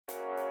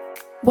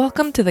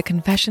Welcome to the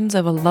Confessions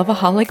of a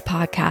Loveaholic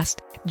podcast.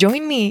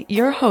 Join me,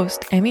 your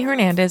host, Emmy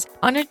Hernandez,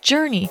 on a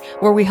journey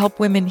where we help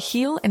women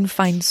heal and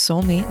find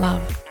soulmate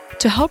love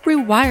to help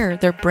rewire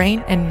their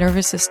brain and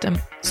nervous system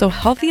so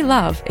healthy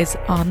love is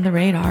on the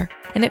radar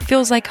and it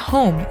feels like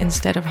home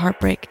instead of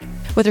heartbreak.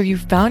 Whether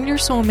you've found your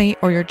soulmate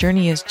or your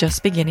journey is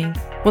just beginning,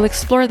 we'll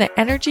explore the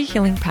energy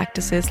healing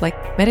practices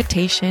like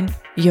meditation,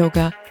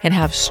 yoga, and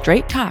have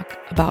straight talk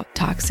about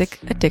toxic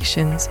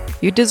addictions.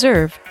 You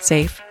deserve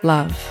safe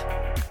love.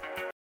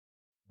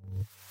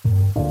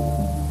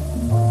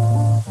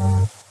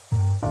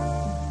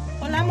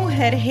 Hola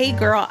mujer, hey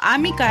girl,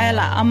 I'm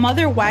Micaela, a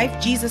mother,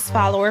 wife, Jesus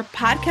follower,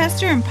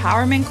 podcaster,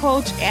 empowerment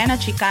coach, and a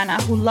Chicana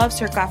who loves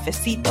her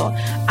cafecito.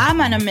 I'm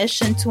on a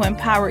mission to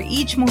empower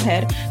each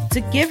mujer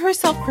to give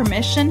herself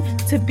permission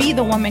to be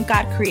the woman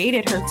God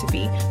created her to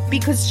be.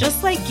 Because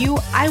just like you,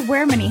 I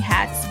wear many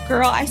hats.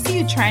 Girl, I see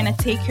you trying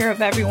to take care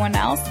of everyone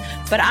else,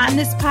 but on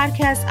this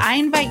podcast, I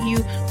invite you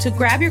to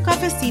grab your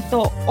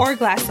cafecito or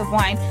glass of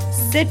wine,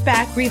 sit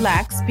back,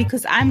 relax,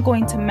 because I'm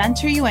going to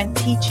mentor you and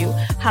teach you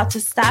how to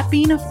stop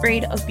being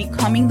afraid of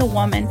becoming the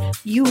woman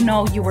you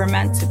know you were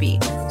meant to be.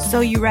 So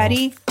you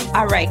ready?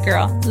 All right,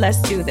 girl,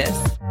 let's do this.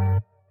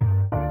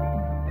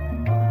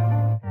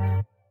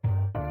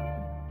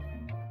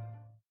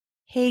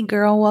 Hey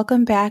girl,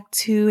 welcome back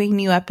to a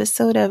new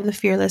episode of The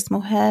Fearless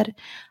Mujer.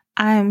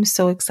 I'm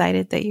so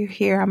excited that you're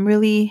here. I'm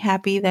really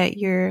happy that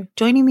you're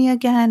joining me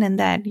again and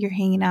that you're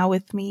hanging out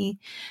with me.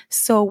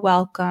 So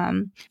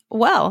welcome.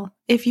 Well,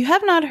 if you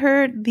have not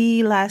heard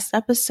the last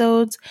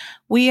episodes,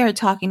 we are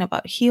talking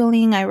about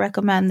healing. I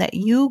recommend that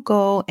you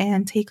go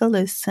and take a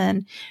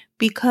listen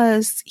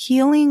because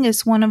healing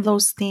is one of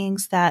those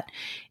things that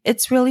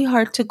it's really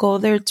hard to go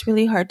there. It's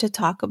really hard to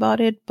talk about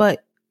it,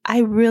 but I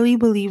really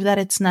believe that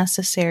it's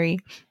necessary.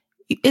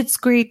 It's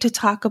great to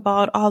talk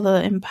about all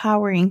the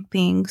empowering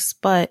things,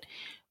 but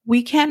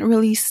we can't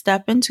really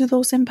step into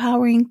those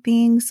empowering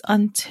things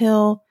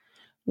until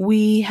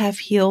we have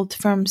healed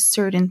from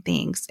certain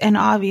things. And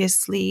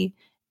obviously,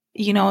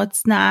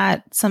 it's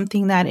not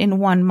something that in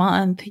 1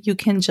 month you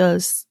can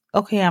just,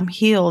 okay, I'm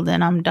healed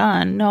and I'm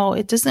done. No,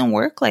 it doesn't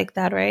work like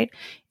that, right?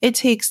 It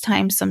takes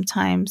time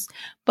sometimes,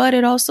 but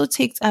it also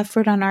takes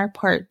effort on our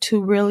part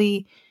to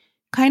really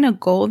kind of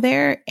go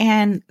there.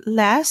 And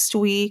last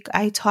week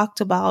I talked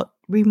about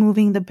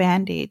removing the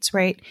band-aids,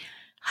 right?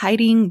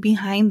 Hiding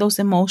behind those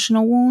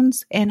emotional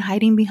wounds and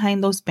hiding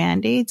behind those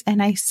band-aids.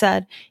 And I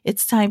said,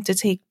 it's time to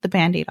take the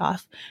band-aid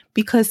off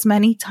because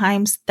many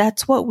times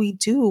that's what we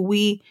do.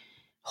 We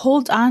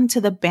hold on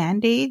to the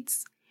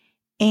band-aids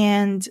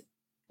and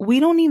we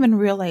don't even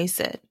realize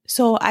it.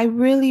 So I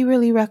really,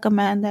 really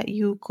recommend that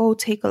you go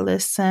take a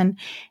listen.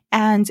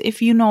 And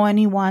if you know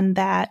anyone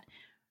that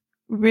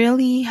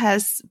really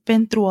has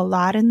been through a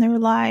lot in their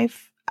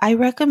life, I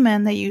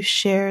recommend that you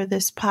share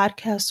this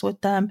podcast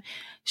with them.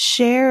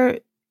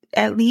 Share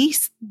at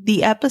least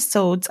the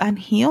episodes on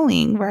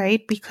healing,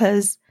 right?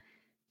 Because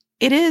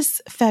it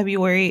is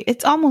February.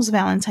 It's almost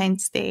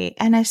Valentine's Day.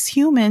 And as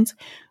humans,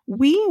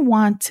 we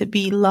want to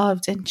be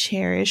loved and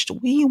cherished.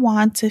 We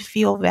want to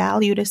feel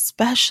valued,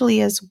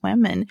 especially as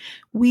women.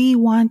 We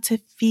want to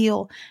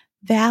feel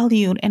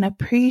valued and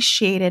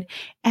appreciated.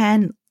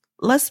 And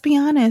let's be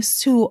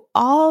honest, to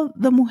all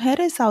the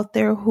mujeres out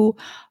there who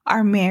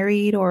are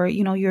married or,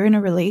 you're in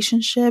a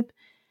relationship,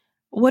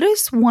 what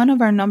is one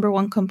of our number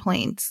one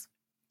complaints?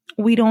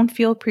 We don't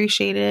feel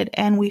appreciated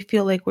and we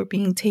feel like we're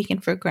being taken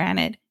for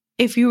granted.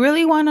 If you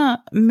really want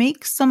to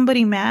make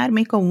somebody mad,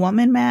 make a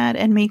woman mad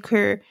and make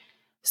her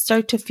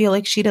start to feel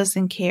like she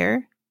doesn't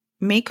care,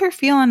 make her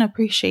feel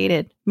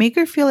unappreciated. Make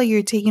her feel like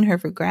you're taking her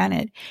for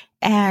granted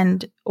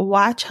and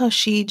watch how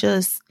she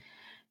just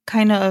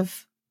kind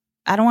of,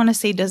 I don't want to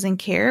say doesn't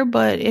care,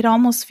 but it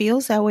almost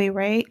feels that way,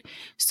 right?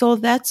 So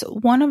that's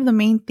one of the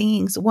main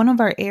things. One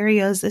of our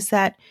areas is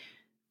that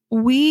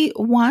we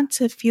want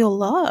to feel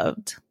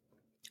loved.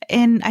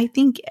 And I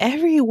think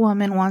every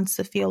woman wants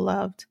to feel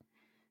loved,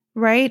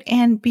 right?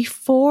 And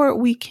before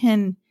we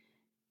can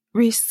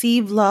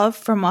receive love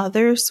from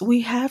others,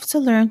 we have to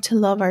learn to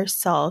love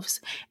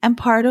ourselves. And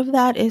part of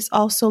that is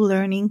also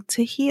learning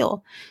to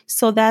heal.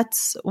 So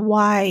that's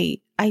why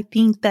I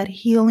think that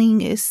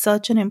healing is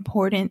such an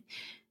important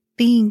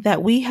thing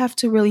that we have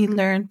to really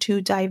learn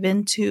to dive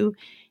into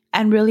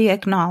and really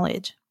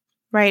acknowledge,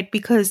 right?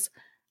 Because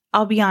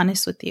I'll be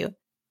honest with you,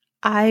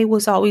 I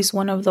was always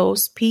one of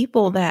those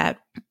people that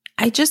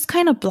I just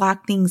kind of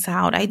blocked things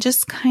out. I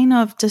just kind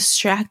of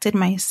distracted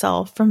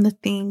myself from the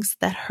things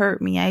that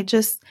hurt me. I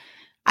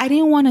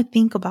didn't want to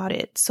think about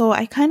it. So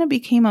I kind of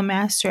became a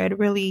master at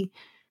really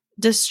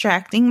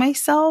distracting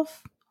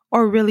myself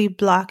or really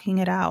blocking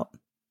it out.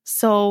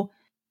 So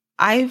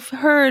I've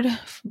heard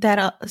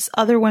that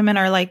other women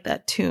are like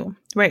that too,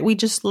 right? We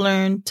just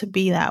learn to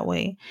be that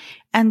way.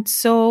 And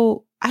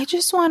so I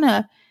just want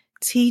to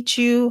teach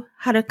you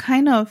how to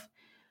kind of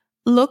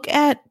look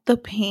at the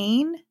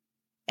pain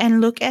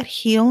and look at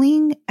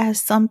healing as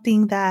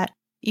something that,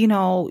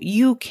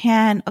 you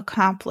can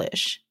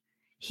accomplish.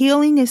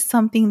 Healing is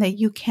something that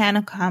you can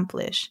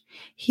accomplish.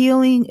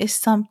 Healing is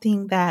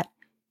something that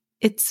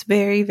It's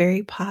very,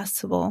 very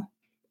possible.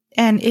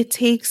 And it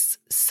takes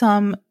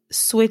some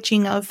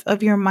switching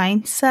of your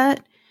mindset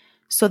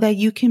so that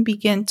you can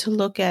begin to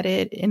look at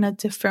it in a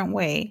different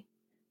way.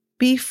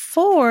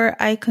 Before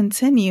I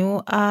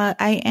continue,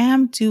 I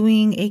am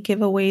doing a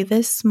giveaway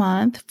this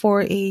month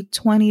for a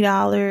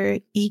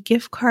 $20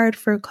 e-gift card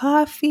for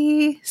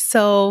coffee.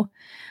 So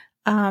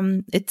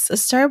it's a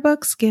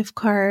Starbucks gift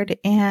card,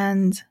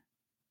 and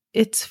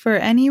it's for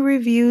any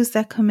reviews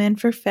that come in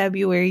for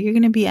February. You're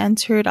going to be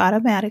entered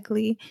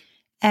automatically,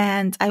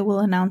 and I will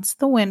announce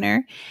the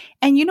winner.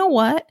 And you know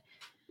what?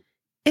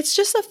 It's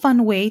just a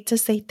fun way to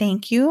say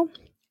thank you.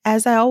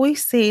 As I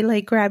always say,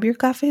 like, grab your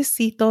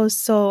cafecito.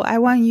 So I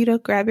want you to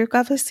grab your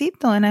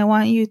cafecito, and I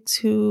want you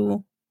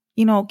to,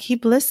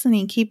 keep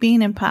listening, keep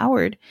being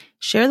empowered,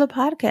 share the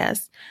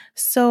podcast.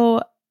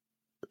 So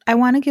I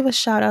want to give a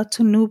shout out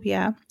to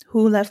Nubia,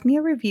 who left me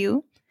a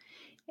review.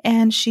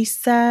 And she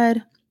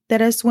said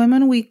that as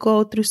women, we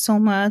go through so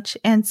much,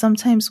 and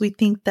sometimes we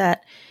think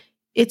that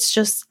it's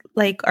just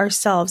like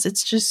ourselves.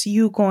 It's just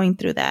you going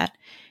through that.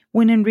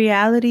 When in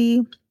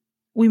reality,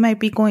 we might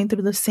be going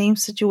through the same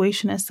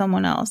situation as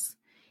someone else.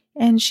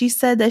 And she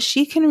said that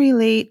she can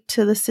relate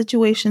to the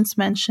situations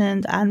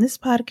mentioned on this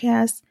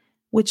podcast,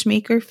 which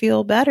make her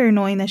feel better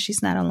knowing that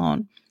she's not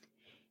alone.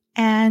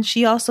 And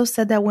she also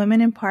said that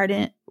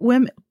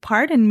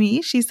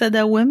she said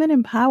that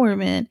women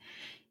empowerment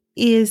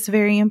is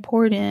very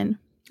important,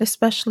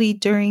 especially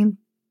during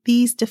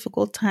these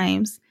difficult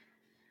times.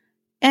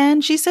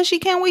 And she said she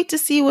can't wait to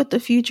see what the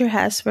future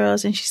has for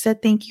us. And she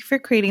said, thank you for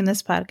creating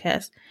this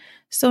podcast.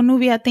 So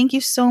Nubia, thank you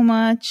so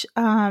much.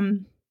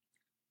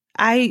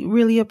 I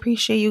really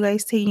appreciate you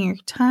guys taking your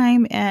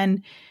time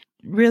and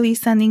really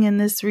sending in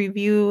this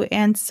review.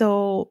 And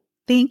so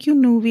thank you,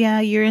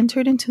 Nubia. You're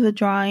entered into the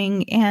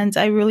drawing, and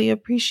I really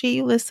appreciate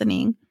you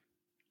listening.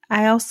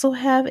 I also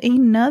have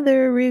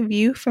another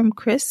review from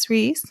Chris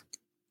Reese.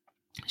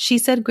 She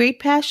said, great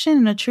passion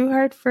and a true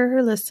heart for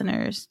her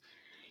listeners.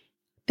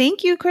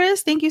 Thank you,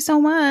 Chris. Thank you so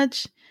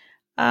much.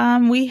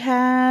 We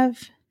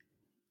have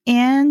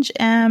Ange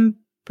M.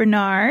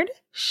 Bernard.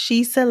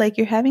 She said, like,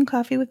 you're having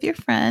coffee with your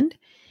friend.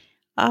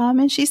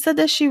 And she said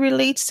that she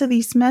relates to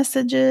these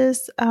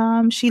messages.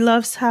 She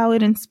loves how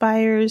it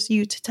inspires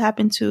you to tap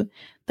into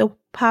the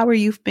power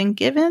you've been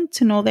given,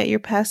 to know that your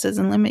past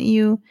doesn't limit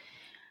you.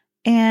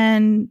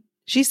 And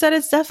she said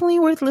it's definitely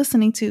worth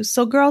listening to.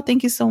 So, girl,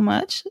 thank you so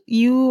much.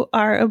 You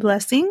are a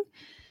blessing.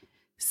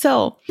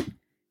 So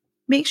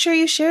make sure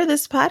you share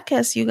this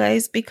podcast, you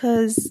guys,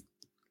 because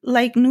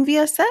like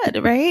Nubia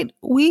said, right?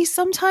 We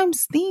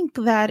sometimes think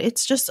that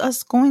it's just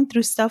us going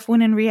through stuff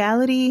when in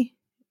reality,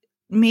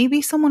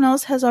 maybe someone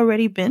else has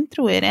already been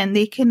through it and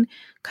they can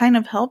kind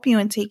of help you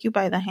and take you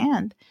by the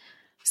hand.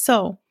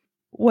 So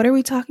what are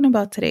we talking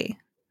about today?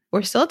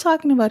 We're still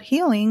talking about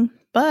healing,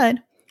 but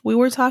we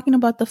were talking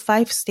about the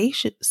 5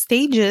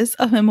 stages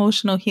of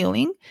emotional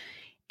healing.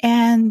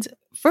 And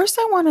first,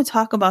 I want to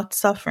talk about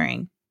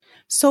suffering.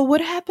 So what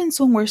happens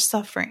when we're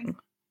suffering?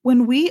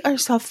 When we are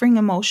suffering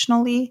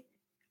emotionally,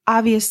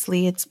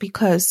 obviously it's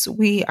because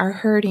we are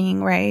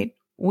hurting, right?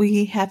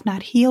 We have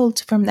not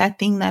healed from that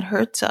thing that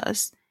hurts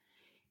us.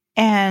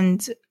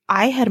 And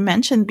I had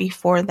mentioned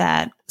before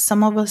that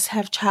some of us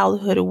have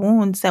childhood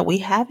wounds that we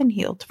haven't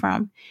healed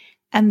from,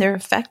 and they're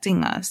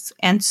affecting us.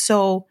 And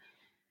so,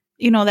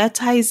 that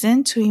ties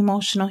into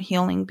emotional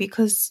healing,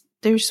 because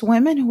there's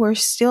women who are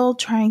still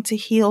trying to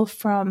heal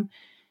from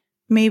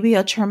maybe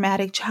a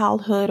traumatic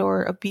childhood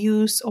or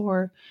abuse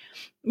or,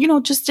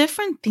 just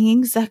different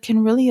things that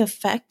can really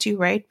affect you,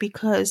 right?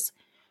 Because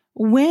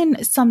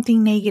when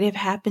something negative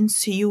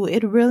happens to you,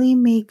 it really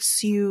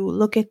makes you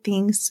look at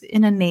things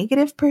in a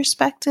negative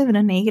perspective, in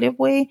a negative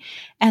way.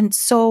 And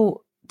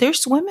so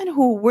there's women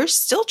who we're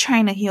still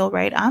trying to heal,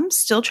 right? I'm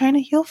still trying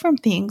to heal from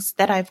things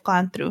that I've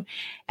gone through.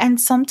 And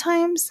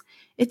sometimes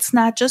it's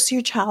not just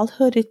your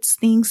childhood, it's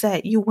things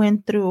that you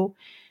went through,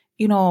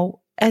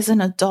 as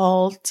an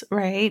adult,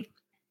 right?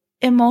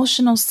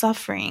 Emotional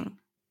suffering.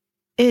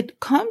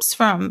 It comes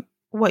from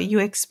what you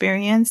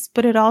experienced,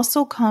 but it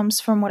also comes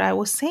from what I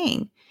was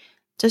saying.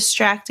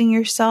 Distracting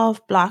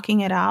yourself,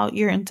 blocking it out,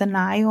 you're in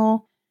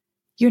denial.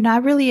 You're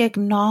not really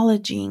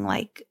acknowledging,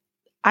 like,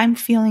 I'm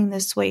feeling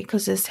this way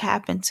because this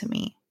happened to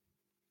me.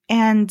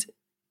 And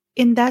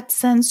in that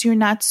sense, you're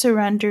not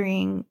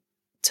surrendering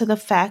to the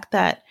fact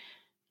that,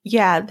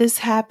 yeah, this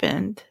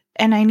happened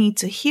and I need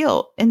to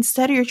heal.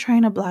 Instead, you're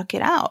trying to block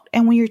it out.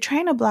 And when you're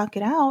trying to block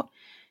it out,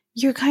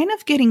 you're kind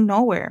of getting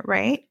nowhere,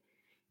 right?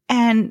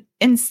 And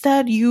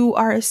instead, you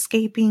are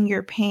escaping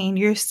your pain.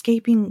 You're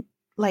escaping,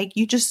 like,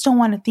 you just don't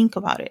want to think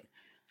about it.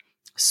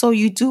 So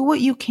you do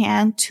what you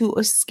can to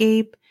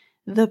escape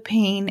the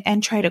pain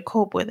and try to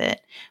cope with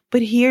it.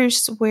 But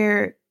here's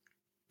where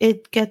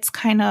it gets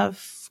kind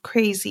of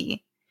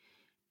crazy.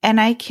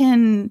 And I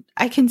can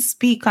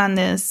speak on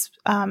this,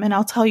 and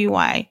I'll tell you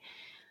why.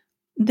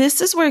 This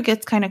is where it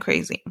gets kind of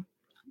crazy.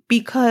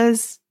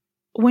 Because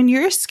when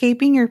you're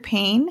escaping your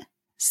pain,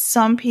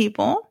 some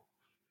people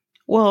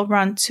will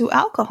run to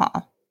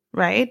alcohol,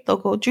 right? They'll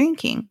go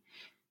drinking.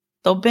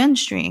 they'll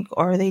binge drink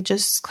or they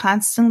just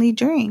constantly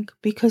drink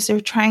because they're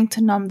trying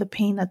to numb the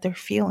pain that they're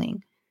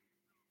feeling.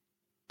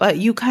 But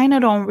you kind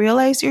of don't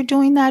realize you're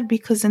doing that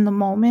because in the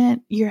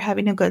moment you're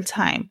having a good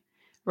time,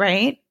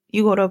 right?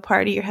 You go to a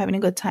party, you're having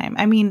a good time.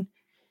 I mean,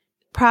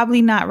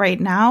 probably not right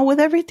now with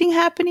everything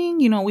happening.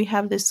 We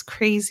have this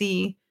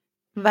crazy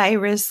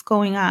virus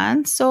going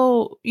on.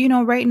 So,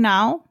 right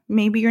now,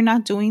 maybe you're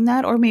not doing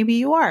that or maybe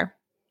you are.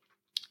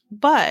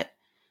 But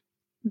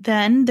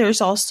then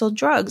there's also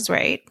drugs,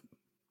 right?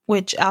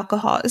 Which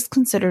alcohol is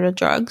considered a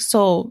drug.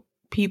 So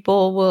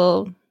people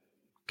will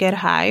get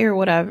high or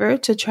whatever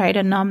to try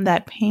to numb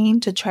that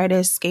pain, to try to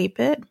escape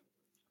it.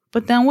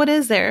 But then what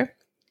is there?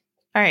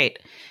 All right.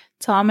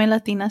 To all my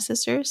Latina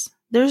sisters,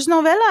 there's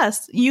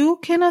novelas. You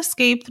can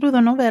escape through the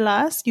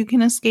novelas. You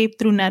can escape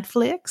through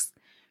Netflix,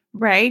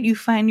 right? You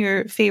find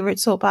your favorite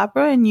soap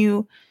opera and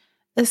you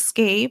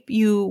escape.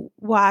 You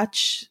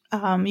watch,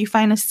 you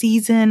find a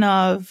season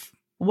of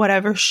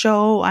whatever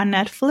show on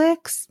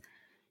Netflix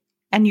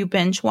and you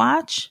binge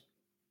watch.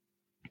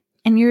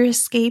 And you're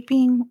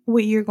escaping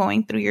what you're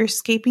going through. You're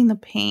escaping the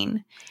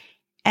pain.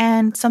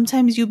 And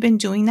sometimes you've been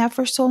doing that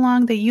for so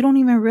long that you don't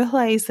even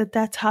realize that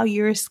that's how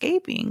you're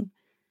escaping.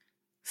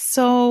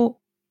 So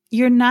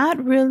you're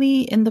not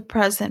really in the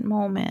present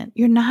moment.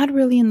 You're not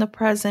really in the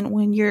present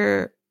when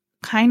you're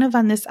kind of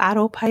on this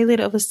autopilot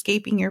of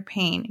escaping your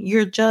pain.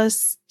 You're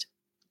just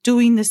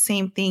doing the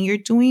same thing. You're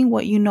doing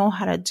what you know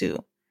how to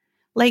do.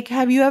 Like,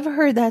 have you ever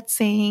heard that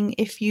saying,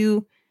 if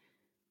you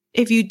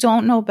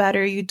don't know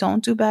better, you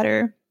don't do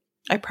better?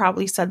 I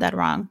probably said that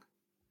wrong.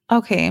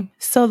 Okay,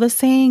 so the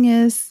saying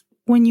is,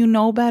 when you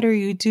know better,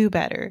 you do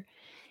better.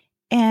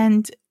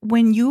 And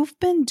when you've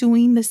been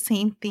doing the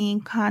same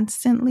thing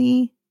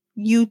constantly,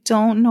 you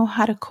don't know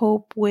how to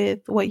cope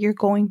with what you're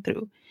going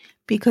through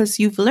because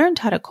you've learned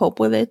how to cope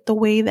with it the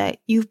way that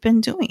you've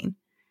been doing,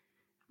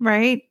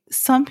 right?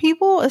 Some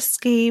people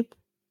escape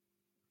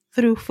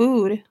through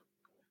food.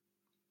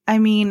 I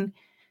mean,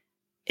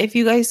 if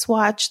you guys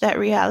watch that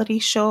reality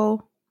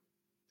show,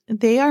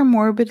 they are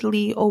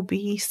morbidly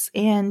obese,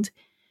 and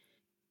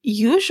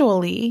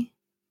usually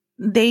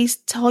they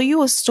tell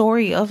you a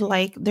story of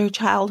like their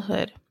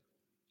childhood,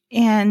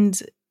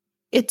 and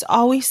it's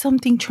always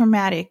something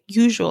traumatic,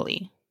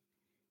 usually,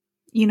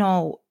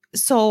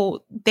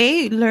 so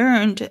they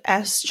learned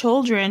as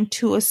children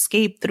to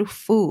escape through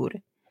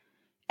food.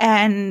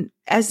 And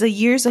as the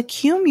years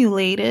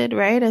accumulated,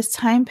 right, as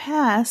time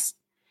passed,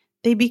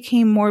 they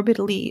became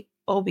morbidly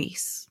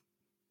obese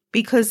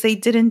because they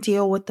didn't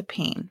deal with the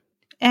pain.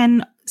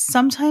 And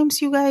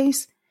sometimes, you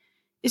guys,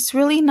 it's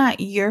really not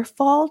your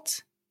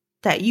fault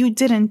that you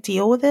didn't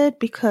deal with it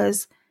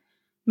because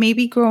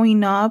maybe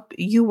growing up,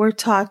 you were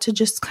taught to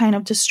just kind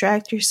of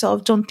distract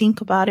yourself, don't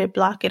think about it,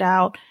 block it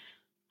out,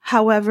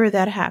 however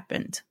that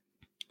happened.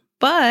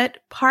 But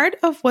part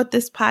of what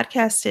this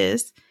podcast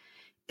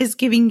is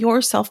giving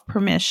yourself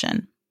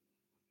permission.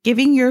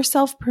 Giving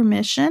yourself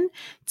permission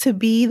to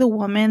be the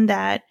woman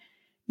that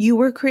you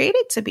were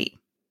created to be,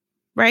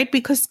 right?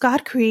 Because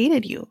God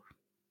created you.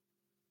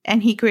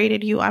 And he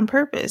created you on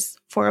purpose,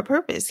 for a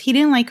purpose. He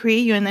didn't create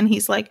you and then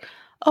he's like,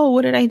 oh,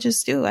 what did I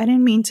just do? I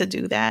didn't mean to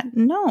do that.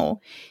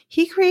 No,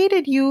 he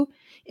created you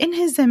in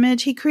his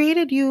image. He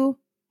created you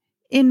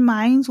in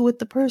mind with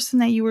the person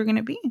that you were going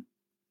to be.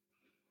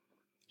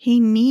 He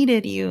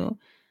needed you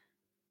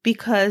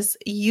because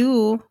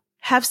you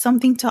have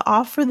something to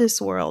offer this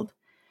world.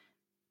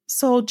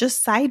 So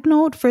just side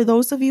note, for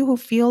those of you who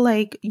feel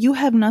like you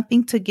have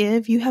nothing to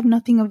give, you have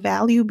nothing of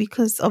value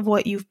because of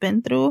what you've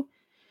been through,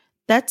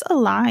 that's a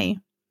lie.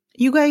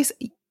 You guys,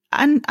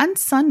 on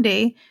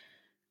Sunday,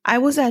 I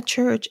was at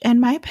church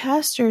and my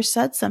pastor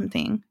said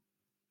something.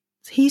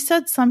 He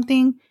said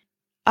something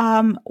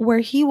where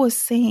he was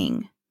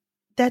saying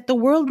that the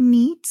world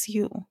needs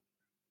you.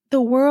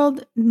 The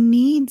world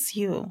needs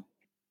you.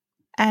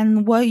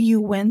 And what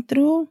you went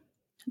through,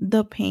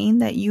 the pain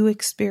that you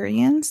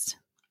experienced,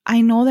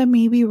 I know that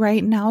maybe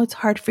right now it's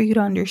hard for you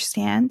to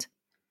understand,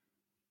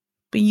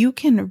 but you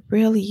can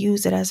really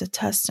use it as a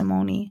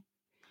testimony.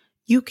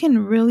 You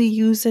can really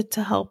use it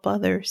to help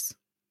others.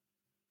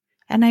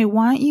 And I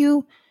want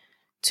you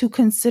to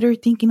consider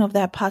thinking of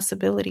that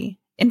possibility.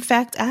 In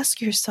fact, ask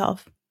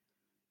yourself,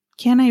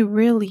 can I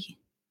really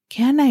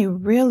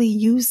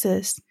use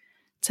this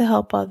to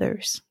help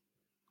others?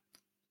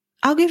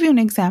 I'll give you an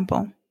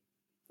example.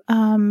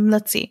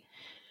 Let's see.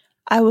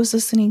 I was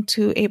listening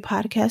to a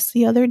podcast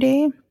the other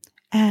day,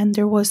 and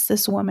there was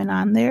this woman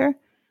on there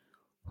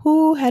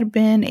who had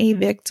been a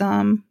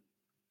victim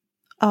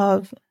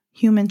of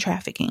human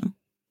trafficking,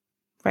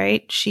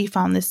 right? She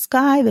found this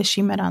guy that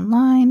she met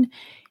online,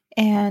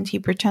 and he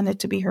pretended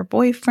to be her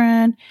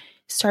boyfriend,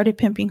 started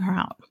pimping her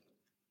out.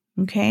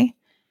 Okay?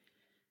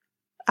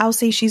 I'll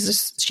say she's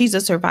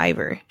a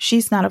survivor.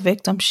 She's not a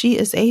victim. She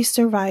is a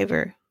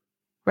survivor,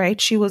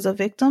 right? She was a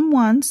victim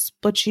once,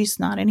 but she's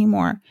not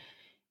anymore.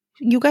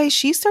 You guys,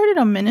 she started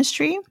a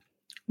ministry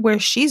where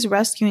she's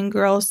rescuing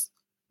girls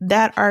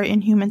that are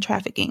in human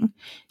trafficking.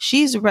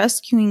 She's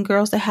rescuing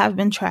girls that have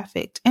been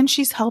trafficked, and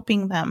she's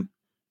helping them.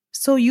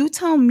 So you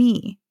tell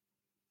me,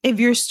 if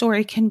your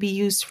story can be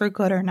used for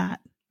good or not.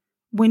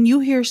 When you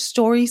hear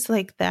stories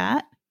like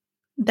that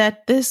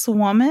this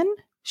woman,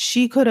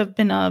 she could have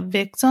been a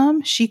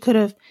victim. She could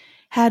have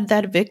had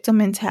that victim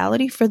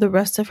mentality for the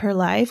rest of her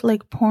life.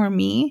 Like, poor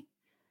me.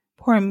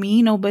 Poor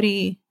me.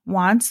 Nobody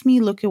wants me.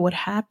 Look at what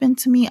happened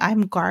to me.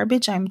 I'm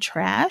garbage. I'm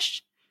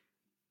trash.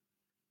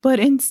 But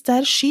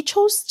instead, she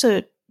chose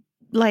to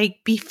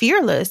be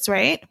fearless,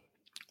 right?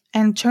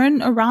 And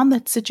turn around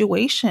that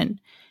situation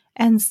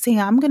and say,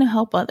 I'm going to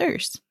help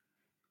others.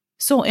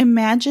 So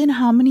imagine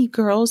how many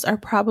girls are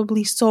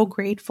probably so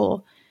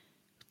grateful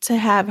to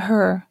have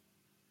her.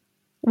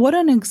 What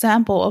an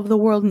example of the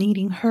world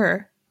needing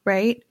her,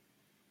 right?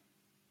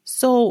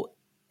 So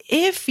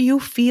if you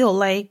feel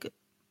like,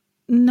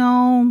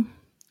 no,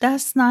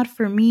 that's not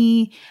for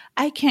me,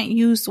 I can't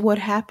use what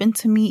happened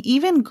to me,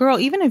 even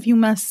if you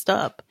messed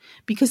up,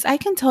 because I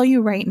can tell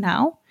you right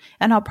now,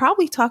 and I'll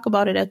probably talk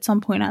about it at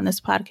some point on this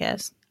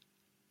podcast.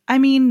 I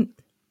mean,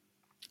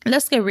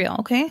 let's get real,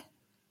 okay?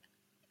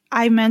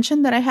 I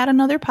mentioned that I had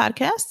another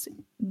podcast.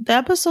 The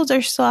episodes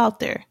are still out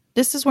there.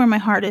 This is where my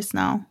heart is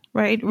now,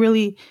 right?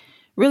 Really,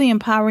 really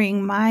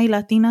empowering my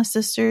Latina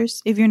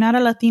sisters. If you're not a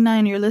Latina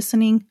and you're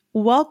listening,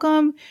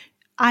 welcome.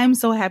 I'm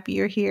so happy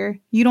you're here.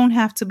 You don't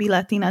have to be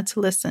Latina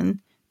to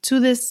listen to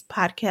this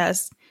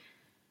podcast.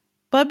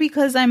 But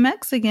because I'm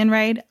Mexican,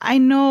 right? I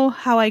know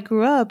how I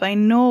grew up. I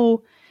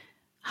know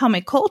how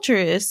my culture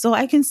is. So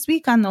I can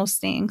speak on those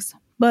things.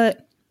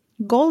 But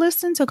go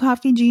listen to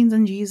Coffee, Jeans,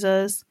 and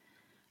Jesus.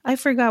 I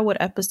forgot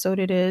what episode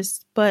it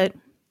is, but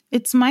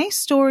it's my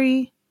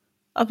story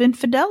of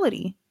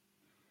infidelity.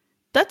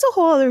 That's a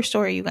whole other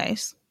story, you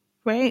guys,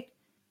 right?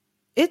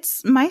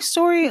 It's my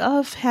story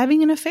of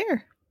having an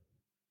affair.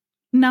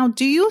 Now,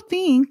 do you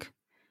think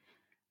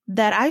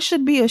that I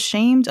should be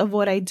ashamed of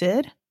what I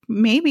did?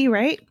 Maybe,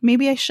 right?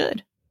 Maybe I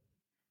should,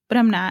 but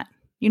I'm not.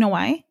 You know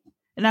why?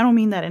 And I don't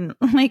mean that in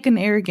an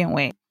arrogant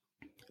way.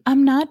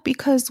 I'm not,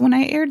 because when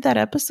I aired that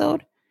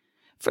episode,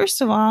 first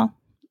of all,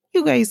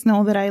 you guys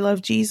know that I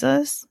love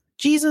Jesus.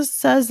 Jesus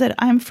says that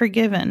I'm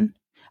forgiven.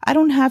 I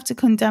don't have to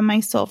condemn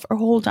myself or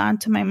hold on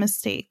to my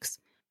mistakes.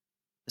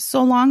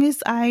 So long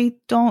as I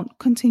don't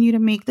continue to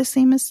make the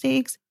same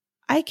mistakes,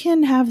 I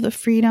can have the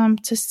freedom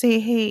to say,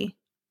 hey,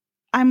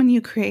 I'm a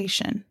new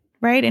creation,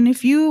 right? And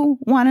if you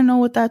want to know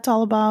what that's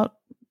all about,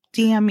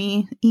 DM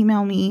me,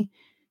 email me,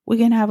 we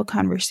can have a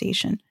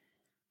conversation.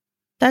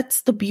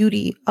 That's the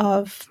beauty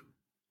of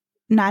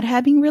not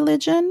having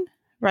religion,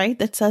 right?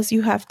 That says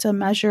you have to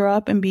measure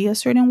up and be a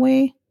certain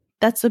way.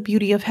 That's the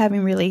beauty of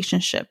having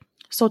relationship.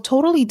 So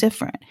totally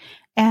different.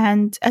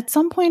 And at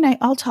some point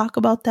I'll talk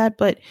about that.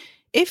 But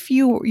if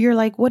you're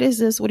like, what is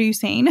this? What are you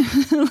saying?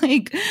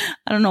 I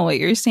don't know what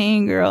you're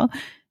saying, girl.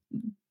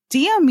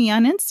 DM me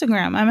on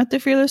Instagram. I'm at the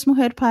Fearless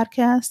Mujer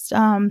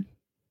podcast.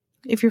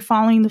 If you're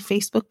following the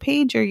Facebook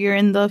page or you're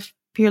in the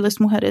Fearless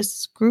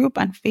Mujeres group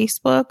on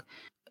Facebook,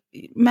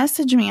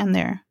 message me on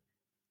there.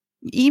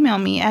 Email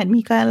me at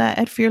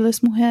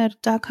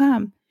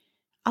micaela@fearlessmujer.com.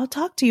 I'll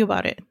talk to you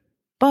about it.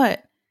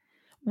 But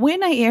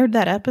when I aired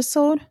that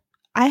episode,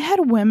 I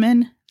had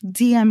women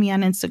DM me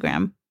on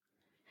Instagram.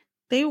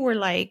 They were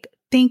like,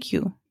 thank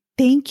you.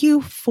 Thank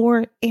you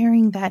for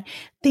airing that.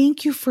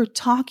 Thank you for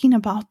talking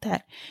about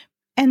that.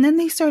 And then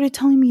they started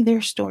telling me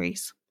their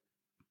stories.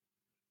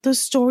 The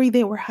story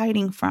they were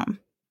hiding from.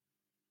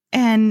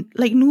 And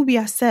like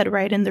Nubia said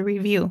right in the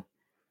review,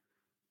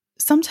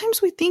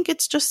 sometimes we think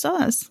it's just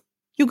us.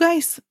 You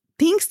guys,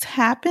 things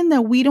happen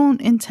that we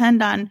don't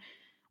intend on.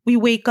 We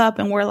wake up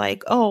and we're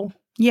like, oh,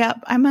 yeah,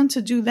 I meant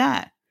to do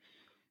that.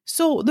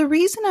 So the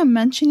reason I'm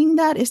mentioning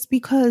that is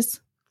because,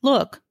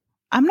 look,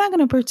 I'm not going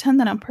to pretend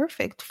that I'm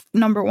perfect.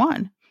 Number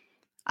one,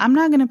 I'm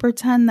not going to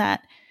pretend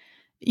that,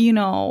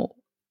 oh,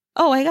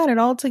 I got it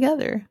all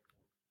together.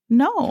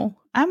 No,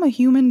 I'm a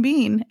human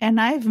being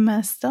and I've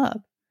messed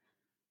up.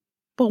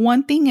 But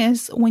one thing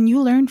is, when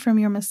you learn from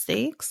your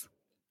mistakes,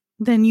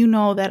 then you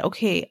know that,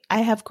 okay,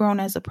 I have grown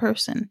as a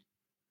person.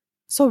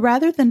 So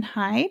rather than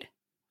hide,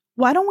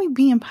 why don't we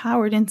be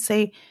empowered and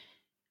say,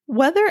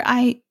 whether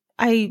I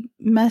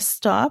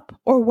messed up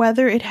or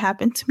whether it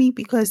happened to me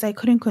because I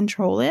couldn't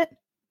control it,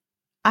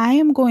 I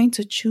am going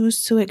to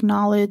choose to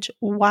acknowledge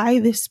why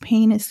this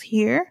pain is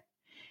here,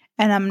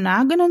 and I'm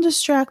not going to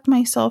distract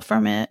myself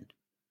from it,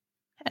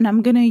 and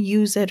I'm going to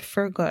use it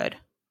for good,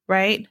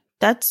 right?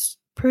 That's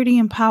pretty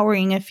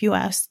empowering if you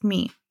ask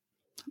me.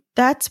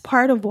 That's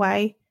part of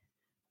why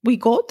we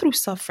go through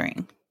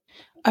suffering.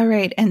 All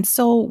right. And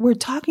so we're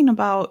talking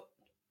about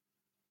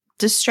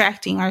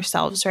distracting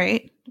ourselves,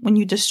 right? When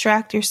you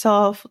distract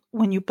yourself,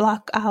 when you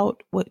block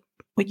out what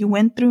you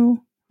went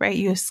through, right?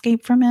 You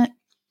escape from it.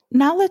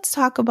 Now let's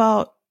talk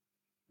about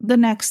the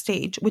next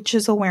stage, which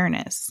is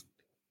awareness.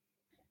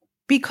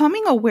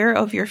 Becoming aware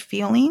of your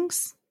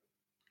feelings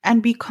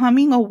and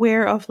becoming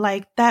aware of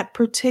that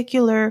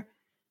particular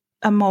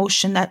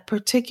emotion, that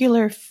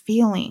particular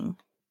feeling,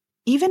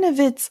 even if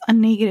it's a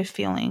negative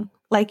feeling,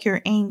 like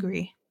you're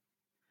angry,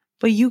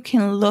 but you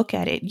can look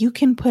at it, you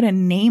can put a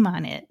name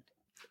on it.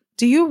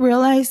 Do you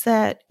realize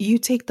that you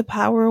take the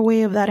power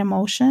away of that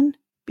emotion?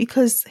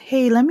 Because,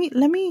 hey, let me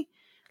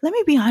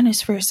be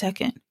honest for a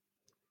second.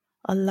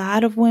 A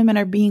lot of women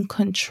are being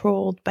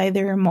controlled by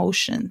their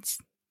emotions.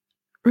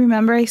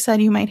 Remember I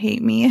said you might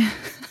hate me?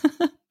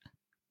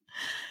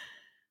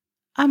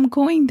 I'm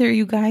going there,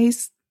 you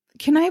guys.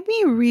 Can I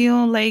be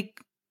real? Like,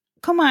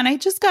 come on, I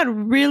just got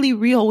really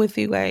real with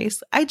you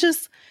guys. I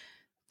just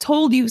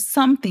told you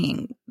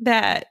something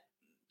that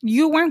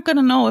you weren't going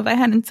to know if I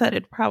hadn't said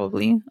it,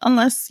 probably,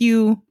 unless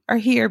you are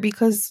here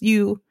because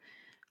you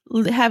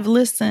have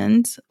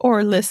listened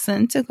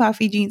to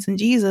Coffee Jeans and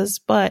Jesus.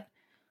 But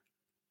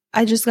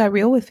I just got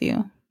real with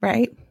you,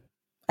 right?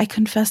 I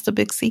confessed a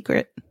big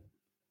secret.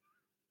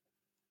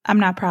 I'm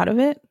not proud of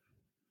it.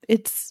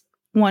 It's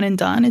one and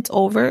done. It's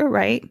over,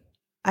 right?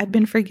 I've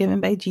been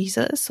forgiven by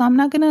Jesus, so I'm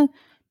not going to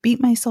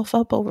beat myself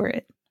up over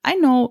it. I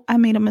know I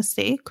made a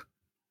mistake,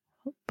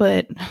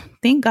 but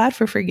thank God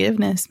for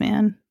forgiveness,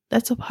 man.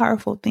 That's a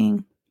powerful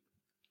thing.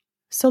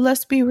 So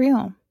let's be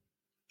real.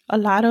 A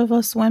lot of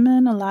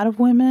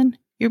women,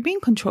 you're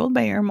being controlled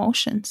by your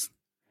emotions.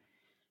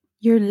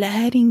 You're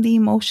letting the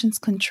emotions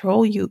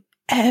control you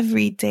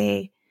every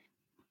day.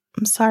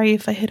 I'm sorry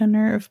if I hit a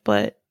nerve,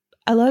 but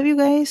I love you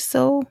guys,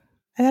 so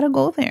I gotta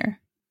go there.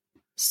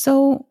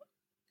 So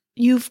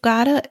you've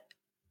gotta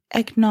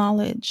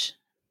acknowledge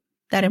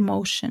that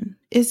emotion.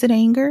 Is it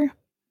anger?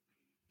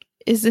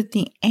 Is it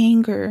the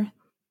anger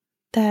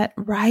that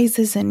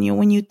rises in you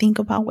when you think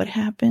about what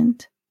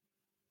happened?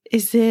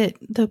 Is it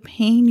the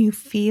pain you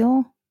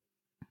feel?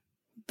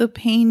 The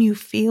pain you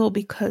feel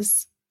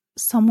because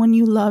someone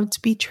you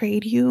loved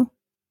betrayed you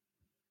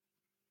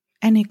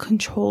and it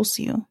controls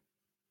you?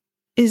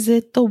 Is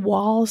it the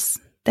walls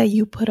that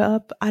you put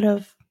up out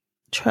of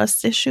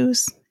trust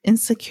issues,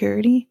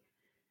 insecurity,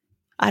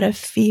 out of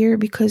fear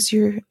because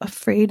you're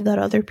afraid that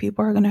other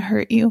people are going to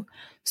hurt you?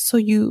 So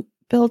you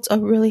built a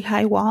really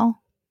high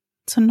wall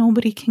so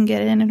nobody can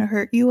get in and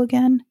hurt you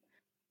again?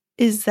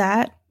 Is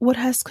that what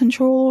has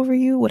control over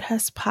you? What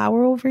has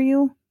power over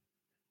you?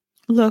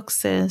 Look,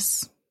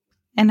 sis,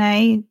 and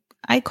I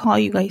call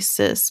you guys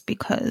sis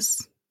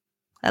because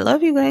I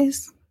love you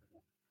guys.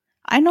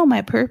 I know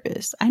my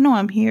purpose. I know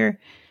I'm here,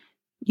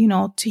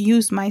 to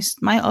use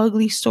my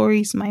ugly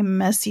stories, my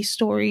messy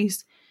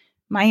stories,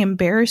 my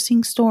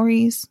embarrassing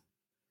stories.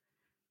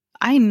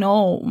 I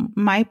know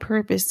my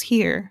purpose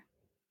here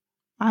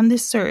on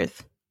this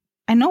earth.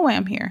 I know why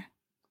I'm here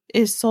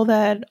is so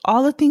that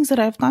all the things that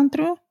I've gone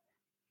through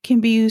can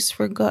be used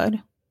for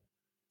good.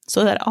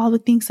 So that all the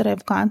things that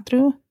I've gone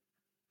through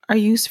are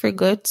used for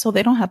good so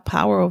they don't have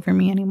power over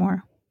me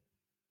anymore.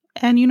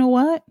 And you know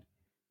what?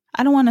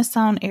 I don't want to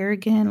sound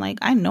arrogant, like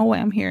I know why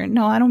I'm here.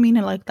 No, I don't mean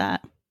it like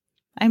that.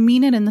 I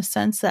mean it in the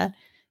sense that,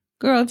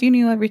 girl, if you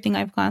knew everything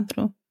I've gone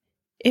through,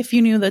 if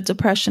you knew the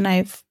depression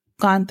I've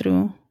gone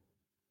through,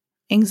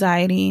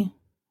 anxiety,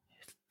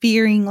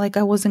 fearing like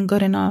I wasn't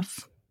good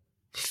enough,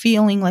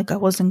 feeling like I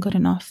wasn't good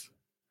enough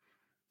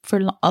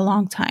for a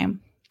long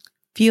time,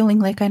 feeling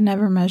like I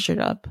never measured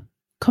up,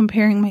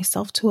 comparing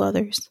myself to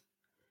others,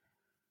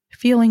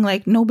 feeling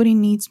like nobody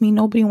needs me,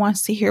 nobody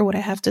wants to hear what I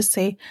have to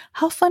say.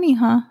 How funny,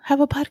 huh? Have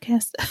a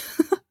podcast.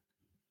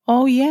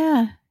 Oh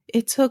yeah,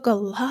 it took a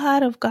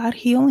lot of God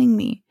healing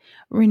me,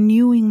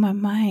 renewing my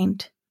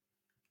mind,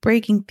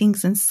 breaking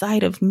things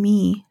inside of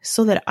me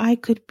so that I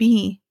could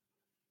be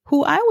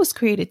who I was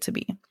created to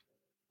be.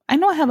 I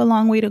know I have a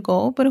long way to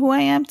go, but who I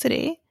am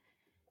today,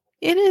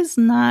 it is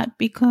not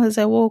because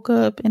I woke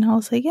up and I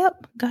was like,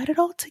 yep, got it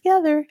all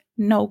together.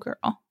 No,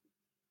 girl.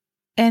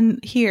 And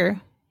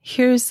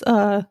here's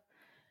a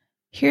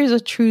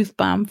truth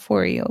bomb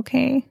for you,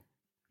 okay?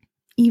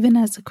 Even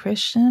as a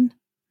Christian,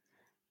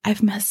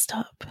 I've messed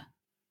up.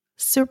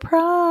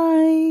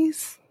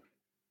 Surprise!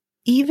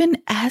 Even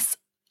as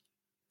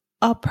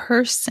a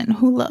person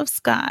who loves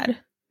God,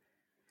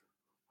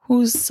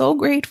 who's so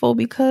grateful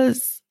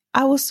because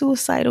I was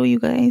suicidal, you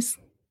guys.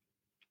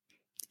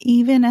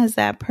 Even as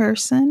that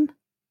person,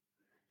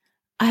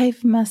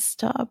 I've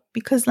messed up.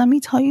 Because let me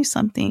tell you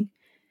something.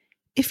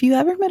 If you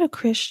ever met a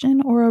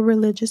Christian or a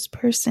religious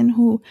person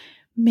who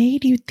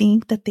made you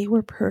think that they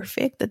were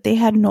perfect, that they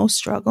had no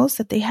struggles,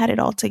 that they had it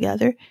all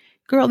together,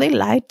 girl, they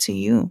lied to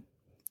you.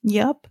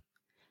 Yup.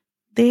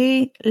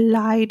 They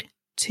lied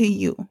to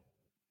you.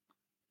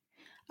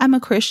 I'm a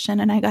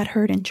Christian and I got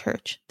hurt in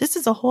church. This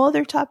is a whole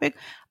other topic.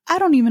 I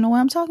don't even know why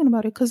I'm talking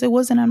about it because it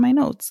wasn't on my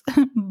notes.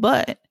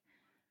 But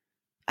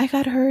I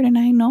got hurt and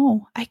I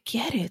know. I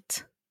get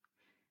it.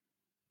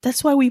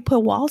 That's why we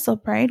put walls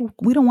up, right?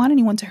 We don't want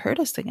anyone to hurt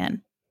us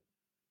again.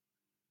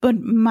 But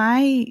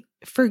my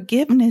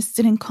forgiveness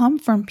didn't come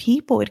from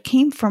people. It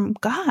came from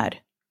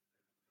God.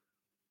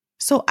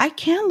 So I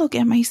can look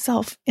at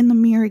myself in the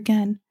mirror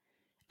again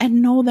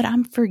and know that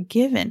I'm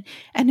forgiven.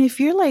 And if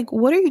you're like,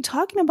 what are you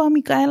talking about,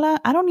 Micaela?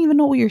 I don't even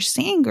know what you're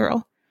saying,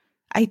 girl.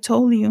 I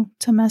told you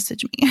to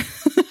message me.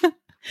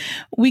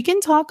 We can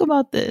talk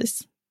about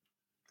this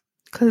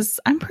because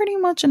I'm pretty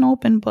much an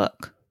open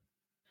book.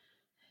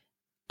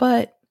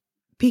 But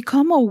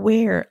become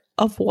aware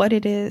of what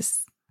it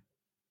is.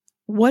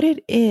 What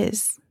it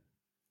is.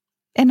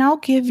 And I'll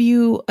give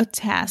you a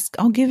task.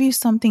 I'll give you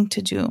something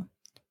to do.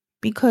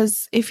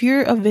 Because if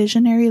you're a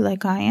visionary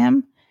like I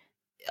am,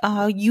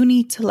 you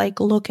need to like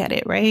look at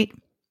it, right?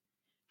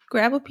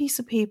 Grab a piece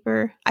of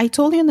paper. I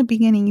told you in the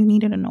beginning you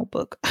needed a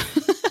notebook.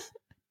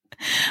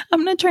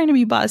 I'm not trying to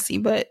be bossy,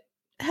 but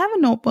have a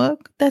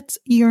notebook that's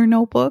your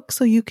notebook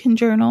so you can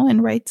journal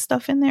and write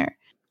stuff in there.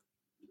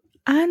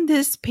 On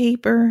this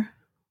paper,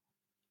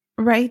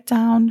 write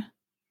down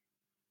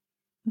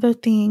the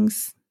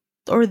things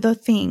or the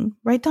thing.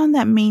 Write down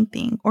that main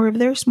thing. Or if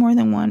there's more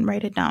than one,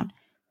 write it down.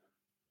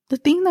 The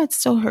thing that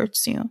still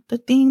hurts you. The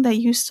thing that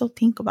you still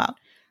think about.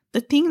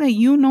 The thing that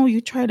you know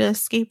you try to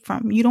escape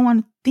from. You don't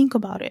want to think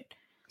about it.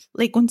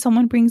 Like when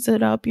someone brings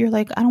it up, you're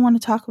like, I don't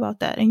want to talk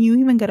about that. And you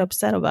even get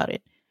upset about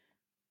it.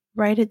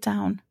 Write it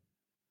down.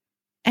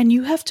 And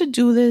you have to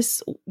do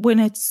this when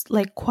it's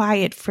like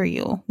quiet for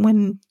you,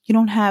 when you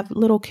don't have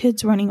little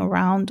kids running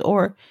around,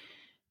 or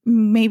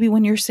maybe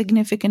when your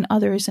significant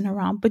other isn't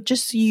around, but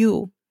just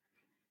you.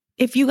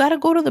 If you got to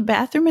go to the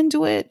bathroom and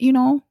do it,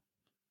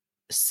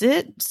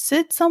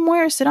 sit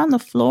somewhere, sit on the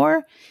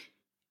floor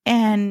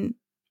and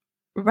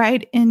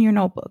write in your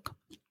notebook.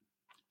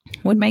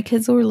 When my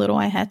kids were little,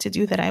 I had to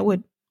do that. I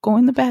would go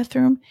in the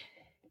bathroom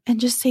and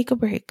just take a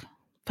break,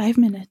 5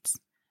 minutes.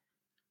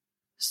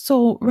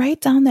 So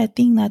write down that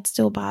thing that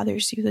still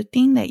bothers you, the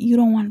thing that you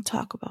don't want to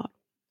talk about.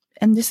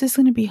 And this is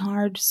going to be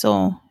hard,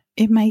 so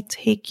it might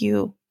take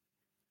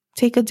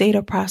a day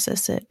to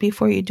process it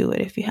before you do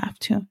it if you have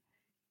to.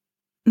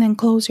 And then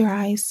close your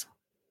eyes.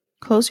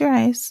 Close your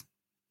eyes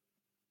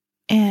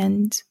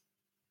and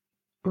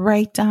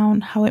write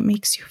down how it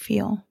makes you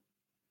feel.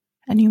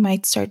 And you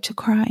might start to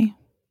cry.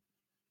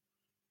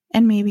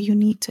 And maybe you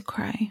need to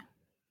cry.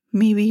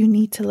 Maybe you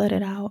need to let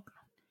it out.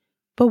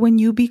 But when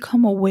you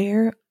become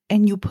aware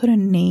and you put a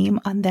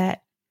name on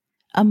that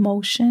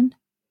emotion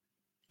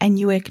and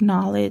you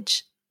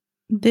acknowledge,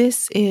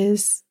 this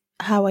is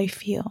how I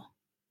feel,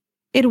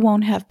 it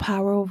won't have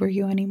power over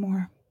you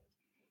anymore.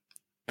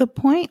 The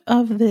point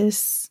of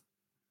this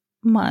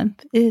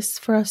month is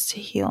for us to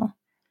heal.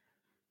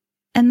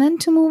 And then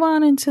to move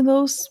on into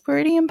those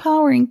pretty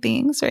empowering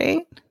things,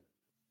 right?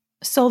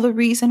 So the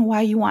reason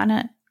why you want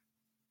to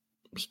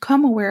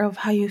become aware of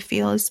how you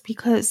feel is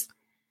because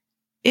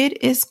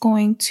it is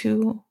going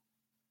to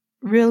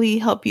really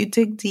help you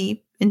dig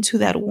deep into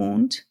that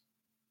wound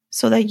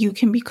so that you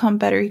can become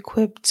better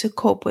equipped to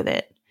cope with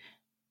it.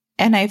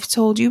 And I've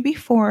told you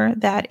before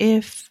that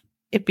if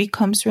it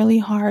becomes really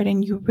hard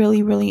and you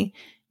really, really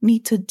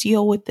need to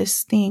deal with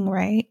this thing,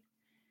 right?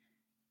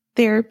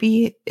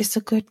 Therapy is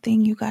a good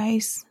thing, you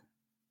guys.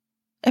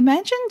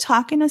 Imagine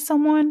talking to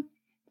someone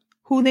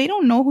who they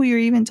don't know who you're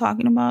even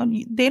talking about.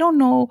 They don't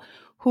know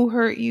who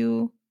hurt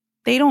you.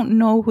 They don't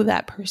know who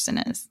that person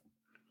is.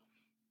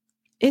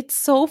 It's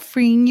so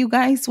freeing, you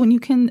guys, when you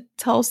can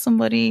tell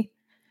somebody,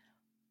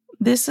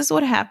 this is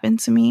what happened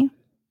to me.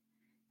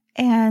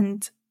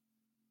 And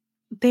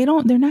they're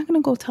not going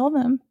to go tell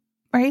them,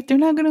 right? They're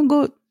not going to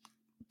go,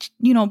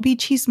 be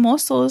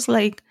chismosos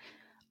like,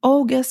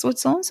 oh, guess what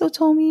so-and-so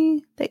told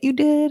me that you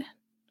did?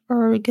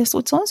 Or guess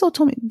what so-and-so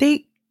told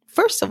me?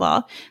 First of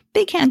all,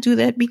 they can't do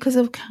that because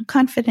of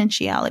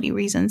confidentiality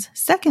reasons.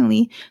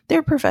 Secondly,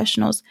 they're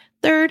professionals.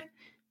 Third,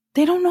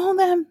 they don't know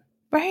them,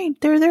 right?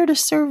 They're there to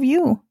serve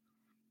you.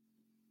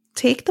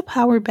 Take the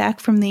power back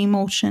from the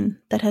emotion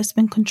that has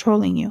been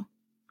controlling you.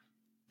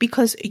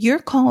 Because you're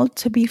called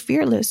to be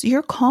fearless.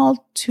 You're called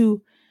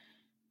to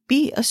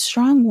be a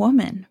strong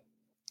woman.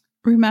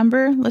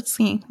 Remember, let's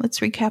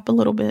recap a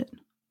little bit.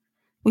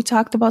 We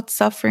talked about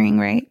suffering,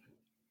 right?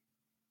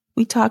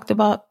 We talked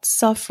about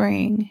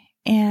suffering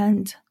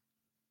and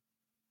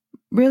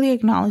really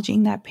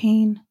acknowledging that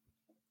pain.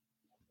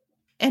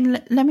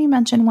 And let me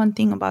mention one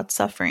thing about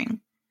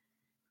suffering.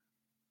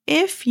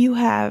 If you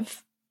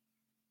have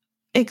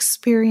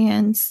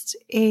experienced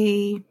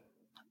a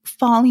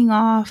falling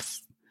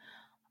off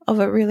of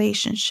a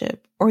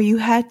relationship, or you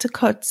had to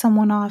cut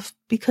someone off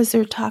because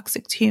they're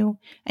toxic to you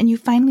and you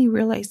finally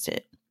realized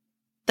it,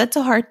 that's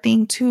a hard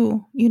thing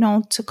too,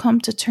 to come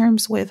to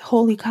terms with.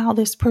 Holy cow,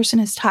 this person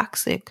is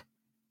toxic.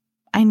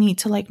 I need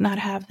to not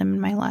have them in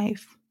my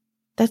life.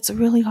 That's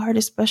really hard,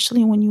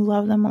 especially when you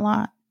love them a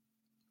lot.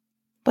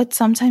 But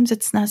sometimes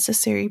it's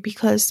necessary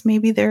because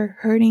maybe they're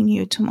hurting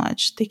you too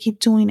much. They keep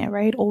doing it,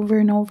 right? Over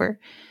and over.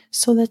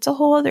 So that's a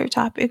whole other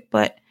topic.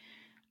 But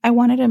I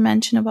wanted to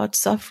mention about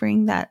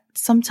suffering that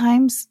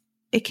sometimes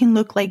it can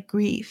look like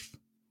grief.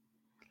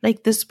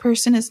 Like this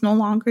person is no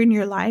longer in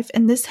your life.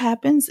 And this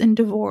happens in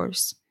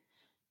divorce.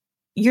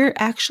 You're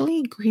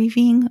actually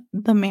grieving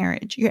the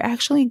marriage. You're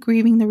actually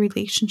grieving the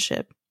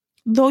relationship.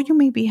 Though you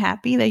may be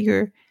happy that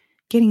you're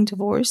getting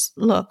divorced.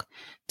 Look,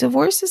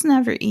 divorce is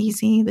never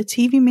easy. The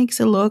TV makes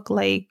it look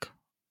like,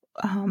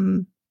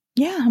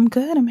 yeah, I'm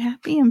good. I'm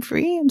happy. I'm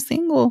free. I'm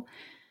single.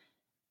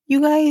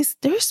 You guys,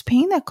 there's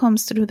pain that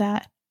comes through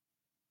that.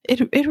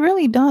 It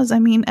really does. I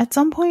mean, at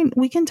some point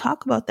we can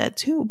talk about that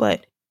too.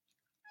 But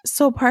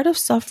so part of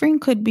suffering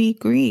could be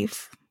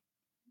grief.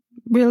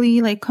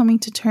 Really coming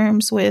to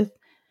terms with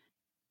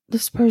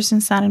this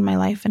person's not in my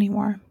life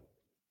anymore.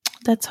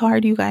 That's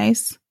hard, you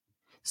guys.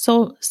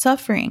 So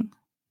suffering.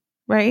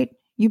 right?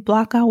 You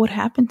block out what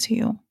happened to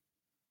you.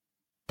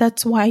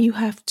 That's why you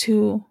have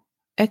to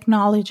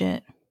acknowledge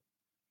it.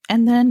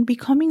 And then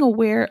becoming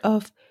aware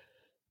of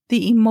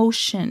the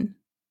emotion,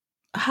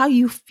 how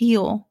you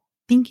feel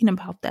thinking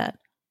about that,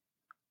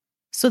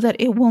 so that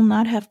it will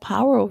not have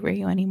power over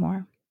you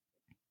anymore.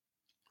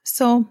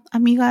 So,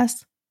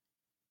 amigas,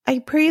 I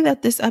pray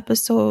that this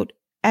episode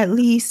at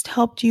least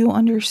helped you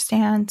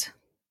understand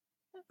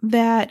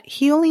that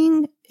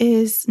healing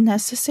is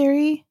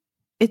necessary.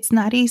 It's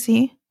not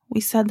easy.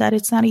 We said that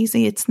it's not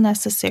easy. It's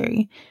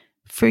necessary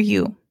for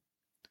you.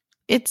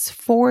 It's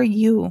for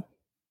you,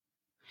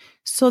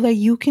 so that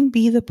you can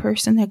be the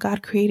person that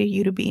God created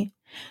you to be,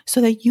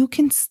 so that you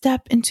can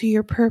step into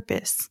your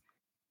purpose,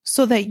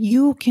 so that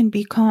you can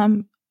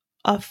become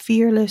a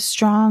fearless,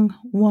 strong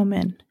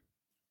woman.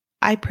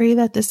 I pray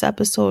that this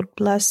episode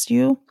blessed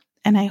you,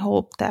 and I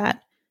hope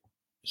that,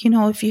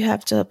 if you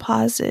have to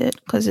pause it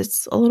because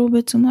it's a little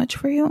bit too much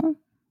for you,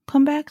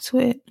 come back to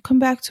it. Come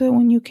back to it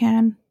when you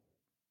can.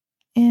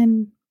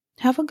 And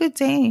have a good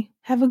day.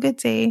 Have a good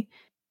day.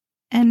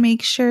 And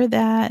make sure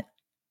that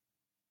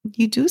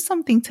you do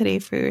something today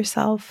for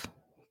yourself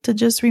to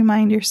just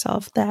remind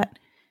yourself that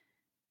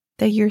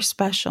you're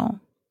special,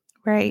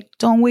 right?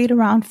 Don't wait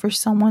around for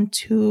someone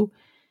to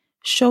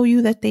show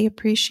you that they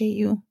appreciate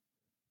you.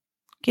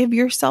 Give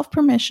yourself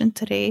permission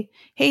today.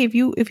 Hey, if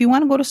you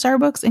want to go to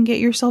Starbucks and get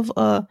yourself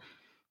a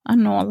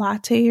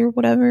latte or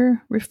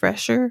whatever,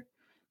 refresher,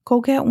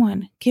 go get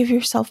one. Give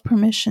yourself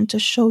permission to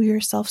show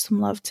yourself some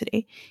love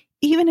today,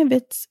 even if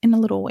it's in a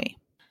little way.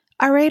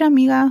 All right,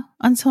 amiga,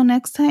 until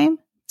next time,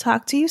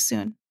 talk to you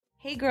soon.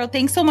 Hey girl,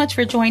 thanks so much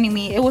for joining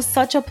me. It was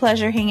such a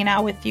pleasure hanging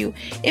out with you.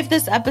 If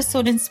this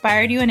episode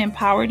inspired you and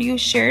empowered you,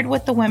 share it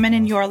with the women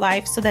in your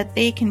life so that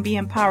they can be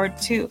empowered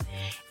too.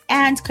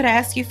 And could I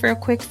ask you for a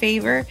quick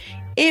favor?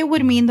 It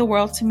would mean the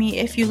world to me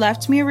if you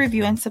left me a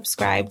review and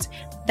subscribed.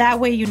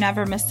 That way you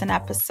never miss an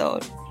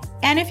episode.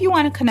 And if you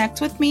want to connect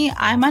with me,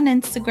 I'm on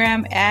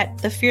Instagram at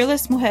the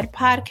Fearless Mujer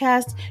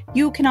Podcast.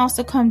 You can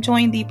also come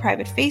join the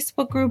private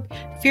Facebook group.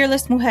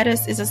 Fearless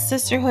Mujeres is a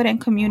sisterhood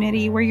and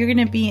community where you're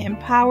going to be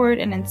empowered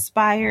and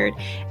inspired.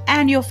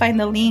 And you'll find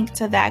the link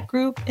to that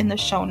group in the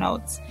show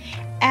notes.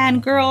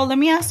 And girl, let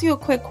me ask you a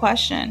quick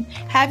question.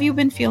 Have you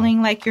been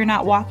feeling like you're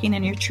not walking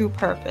in your true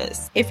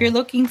purpose? If you're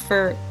looking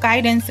for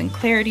guidance and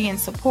clarity and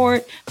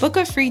support, book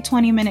a free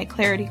 20-minute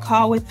clarity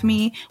call with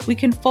me. We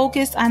can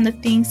focus on the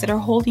things that are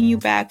holding you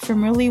back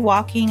from really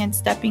walking and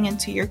stepping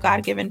into your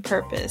God-given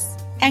purpose.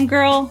 And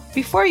girl,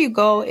 before you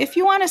go, if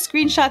you want to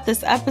screenshot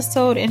this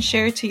episode and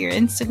share it to your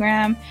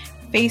Instagram,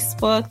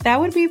 Facebook, that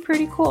would be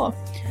pretty cool.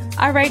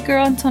 All right,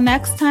 girl, until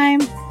next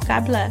time,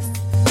 God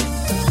bless.